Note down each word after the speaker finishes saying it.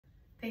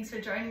Thanks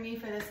for joining me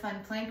for this fun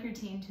plank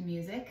routine to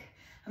music.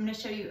 I'm going to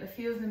show you a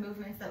few of the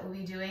movements that we'll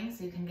be doing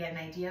so you can get an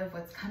idea of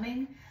what's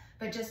coming,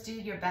 but just do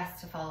your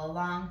best to follow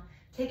along.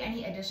 Take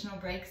any additional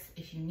breaks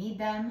if you need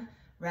them,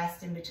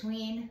 rest in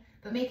between,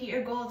 but make it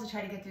your goal to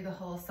try to get through the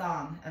whole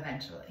song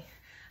eventually.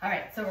 All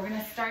right, so we're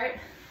going to start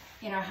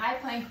in our high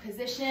plank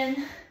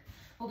position.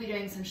 We'll be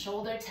doing some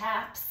shoulder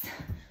taps,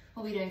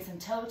 we'll be doing some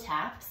toe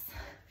taps,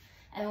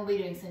 and we'll be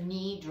doing some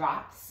knee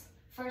drops.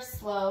 First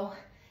slow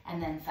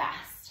and then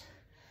fast.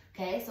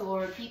 Okay, so we'll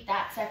repeat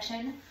that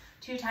section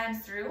 2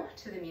 times through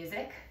to the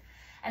music.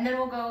 And then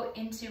we'll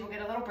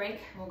get a little break.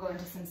 We'll go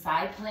into some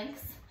side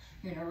planks.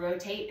 You're gonna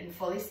rotate and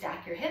fully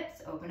stack your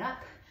hips, open up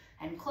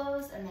and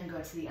close, and then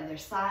go to the other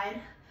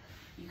side.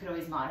 You could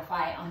always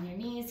modify on your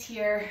knees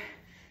here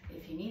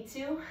if you need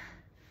to.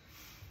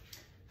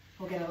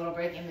 We'll get a little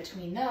break in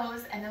between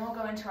those, and then we'll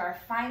go into our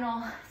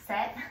final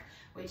set,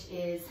 which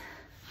is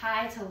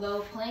high to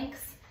low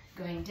planks,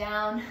 going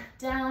down,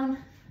 down,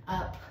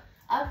 up,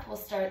 up. We'll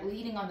start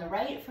leading on the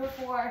right for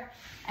 4,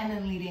 and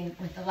then leading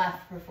with the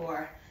left for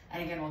 4.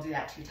 And again, we'll do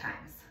that 2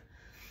 times.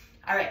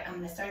 All right, I'm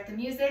gonna start the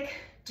music.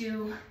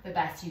 Do the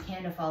best you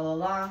can to follow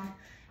along.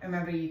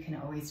 Remember, you can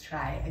always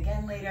try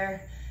again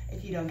later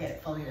if you don't get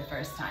it fully the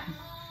first time.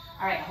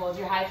 All right, hold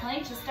your high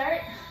plank to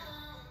start.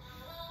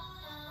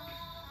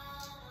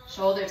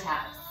 Shoulder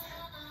taps.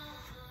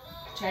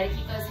 Try to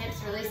keep those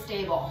hips really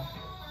stable.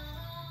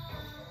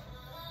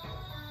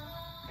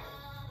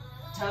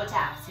 Toe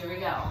taps, here we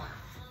go.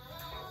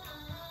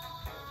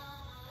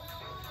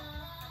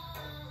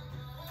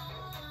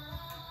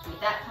 Keep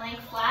that plank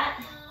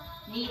flat.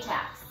 Knee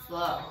taps,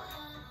 slow.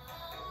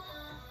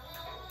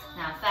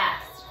 Now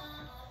fast.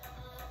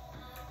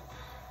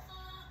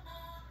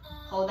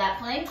 Hold that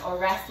plank or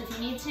rest if you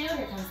need to.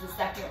 Here comes the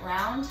second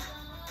round.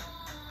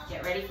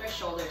 Get ready for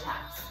shoulder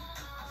taps.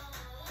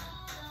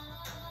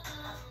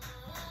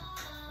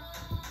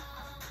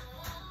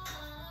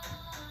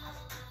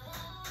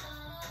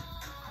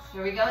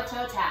 Here we go,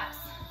 toe taps.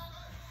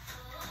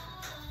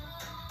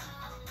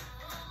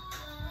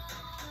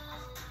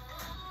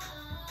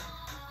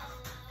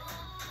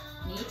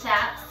 Knee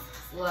taps,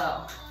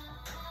 slow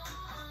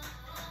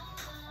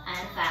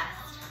and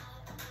fast.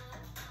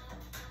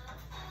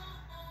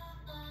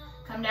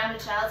 Come down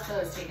to child's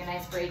pose. Take a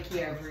nice break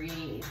here.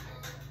 Breathe.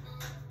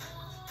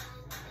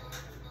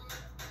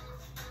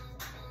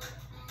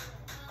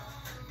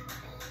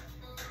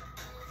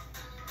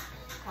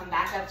 Come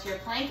back up to your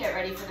plank. Get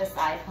ready for the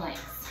side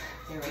planks.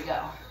 Here we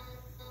go.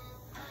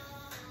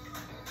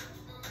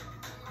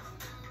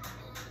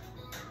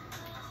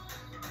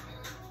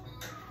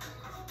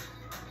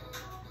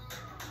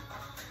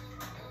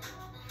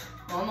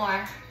 One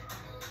more.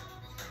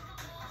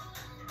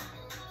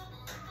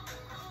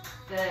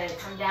 Good.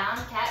 Come down,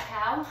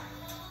 cat-cow.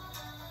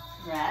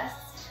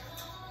 Rest.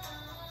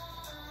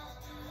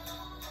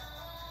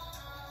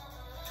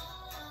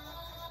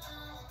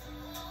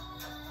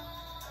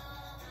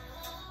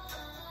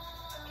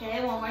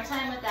 Okay, one more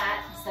time with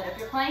that. Set up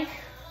your plank.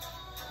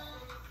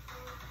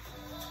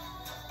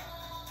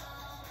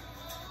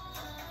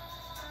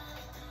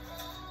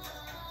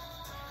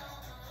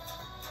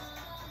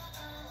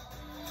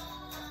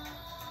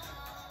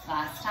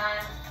 Last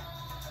time.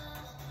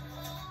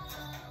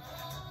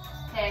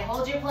 Okay,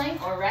 hold your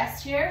plank or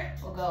rest here.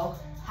 We'll go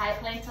high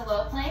plank to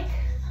low plank.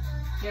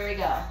 Here we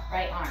go,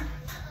 right arm.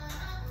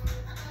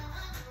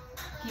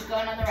 Keep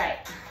going on the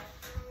right.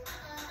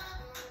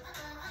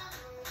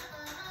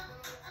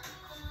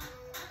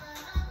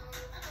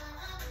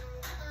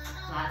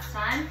 Last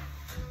time.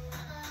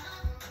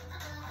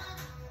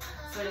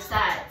 Switch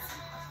sides.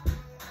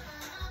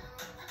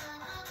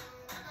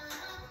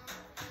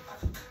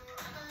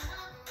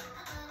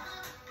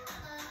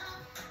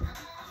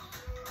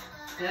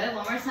 Good,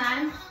 one more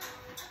time.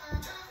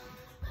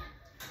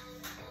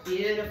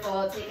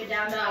 Beautiful, take a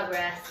down dog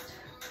rest.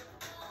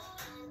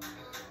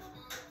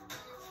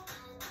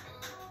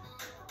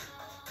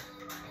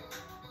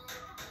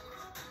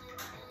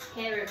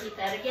 Okay, repeat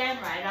that again,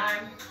 right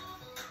arm.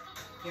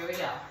 Here we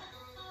go.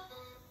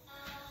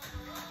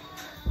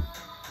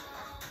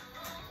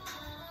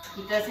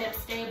 Keep those hips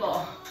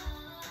stable.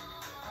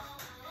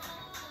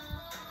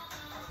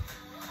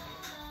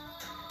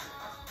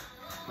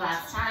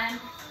 Last time.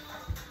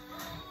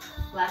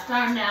 Left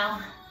arm now.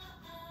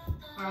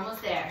 We're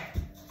almost there.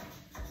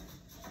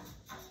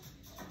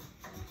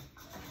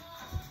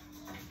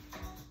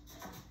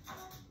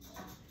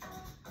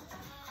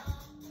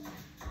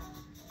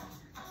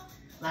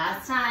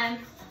 Last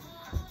time.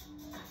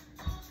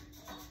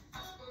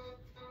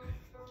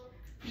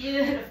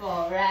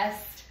 Beautiful,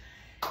 rest.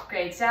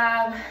 Great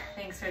job.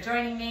 Thanks for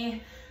joining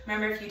me.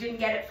 Remember, if you didn't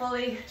get it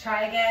fully,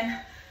 try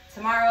again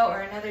tomorrow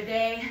or another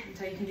day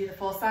until you can do the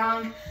full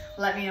song.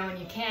 Let me know when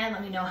you can.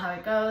 Let me know how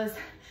it goes.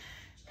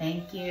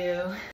 Thank you.